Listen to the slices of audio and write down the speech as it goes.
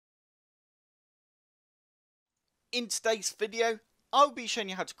In today's video, I'll be showing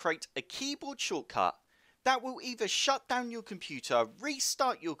you how to create a keyboard shortcut that will either shut down your computer,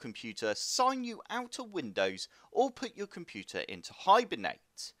 restart your computer, sign you out of Windows, or put your computer into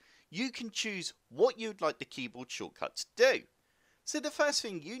Hibernate. You can choose what you'd like the keyboard shortcut to do. So the first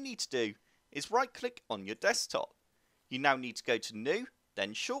thing you need to do is right click on your desktop. You now need to go to New,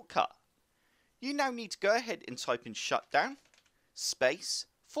 then Shortcut. You now need to go ahead and type in shutdown, space,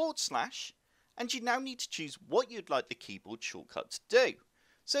 /, and you now need to choose what you'd like the keyboard shortcut to do.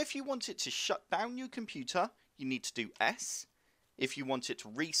 So if you want it to shut down your computer, you need to do S. If you want it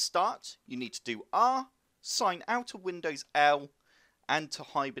to restart, you need to do R, sign out of Windows L, and to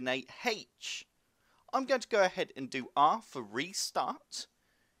hibernate H. I'm going to go ahead and do R for restart.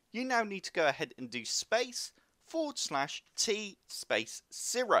 You now need to go ahead and do space, /T space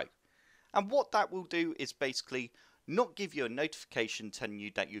 0. And what that will do is basically not give you a notification telling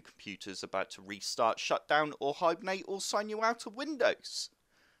you that your computer is about to restart, shut down, or hibernate, or sign you out of Windows.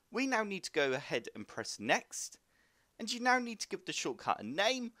 We now need to go ahead and press next, and you now need to give the shortcut a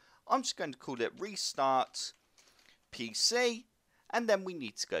name. I'm just going to call it restart PC, and then we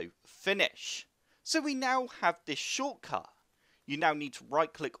need to go finish. So we now have this shortcut. You now need to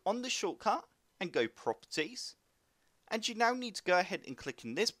right click on the shortcut and go properties, and you now need to go ahead and click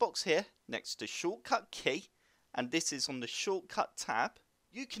in this box here next to shortcut key, and this is on the shortcut tab.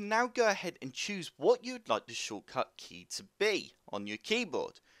 You can now go ahead and choose what you'd like the shortcut key to be on your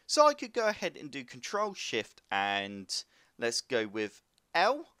keyboard. So I could go ahead and do Control Shift and let's go with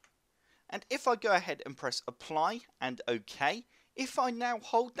L. And if I go ahead and press apply and OK, if I now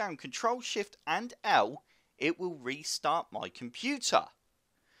hold down Control Shift and L, it will restart my computer.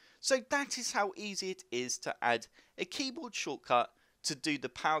 So that is how easy it is to add a keyboard shortcut to do the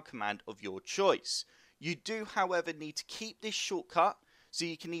power command of your choice. You do, however, need to keep this shortcut, so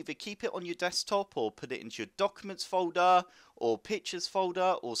you can either keep it on your desktop or put it into your documents folder or pictures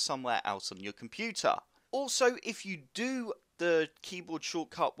folder or somewhere else on your computer. Also, if you do the keyboard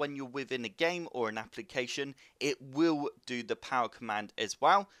shortcut when you're within a game or an application, it will do the power command as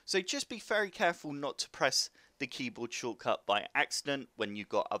well. So just be very careful not to press the keyboard shortcut by accident when you've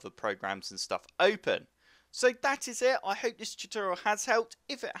got other programs and stuff open. So that is it. I hope this tutorial has helped.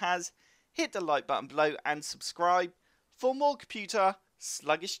 If it has, hit the like button below and subscribe for more computer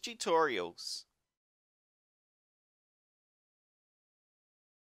sluggish tutorials.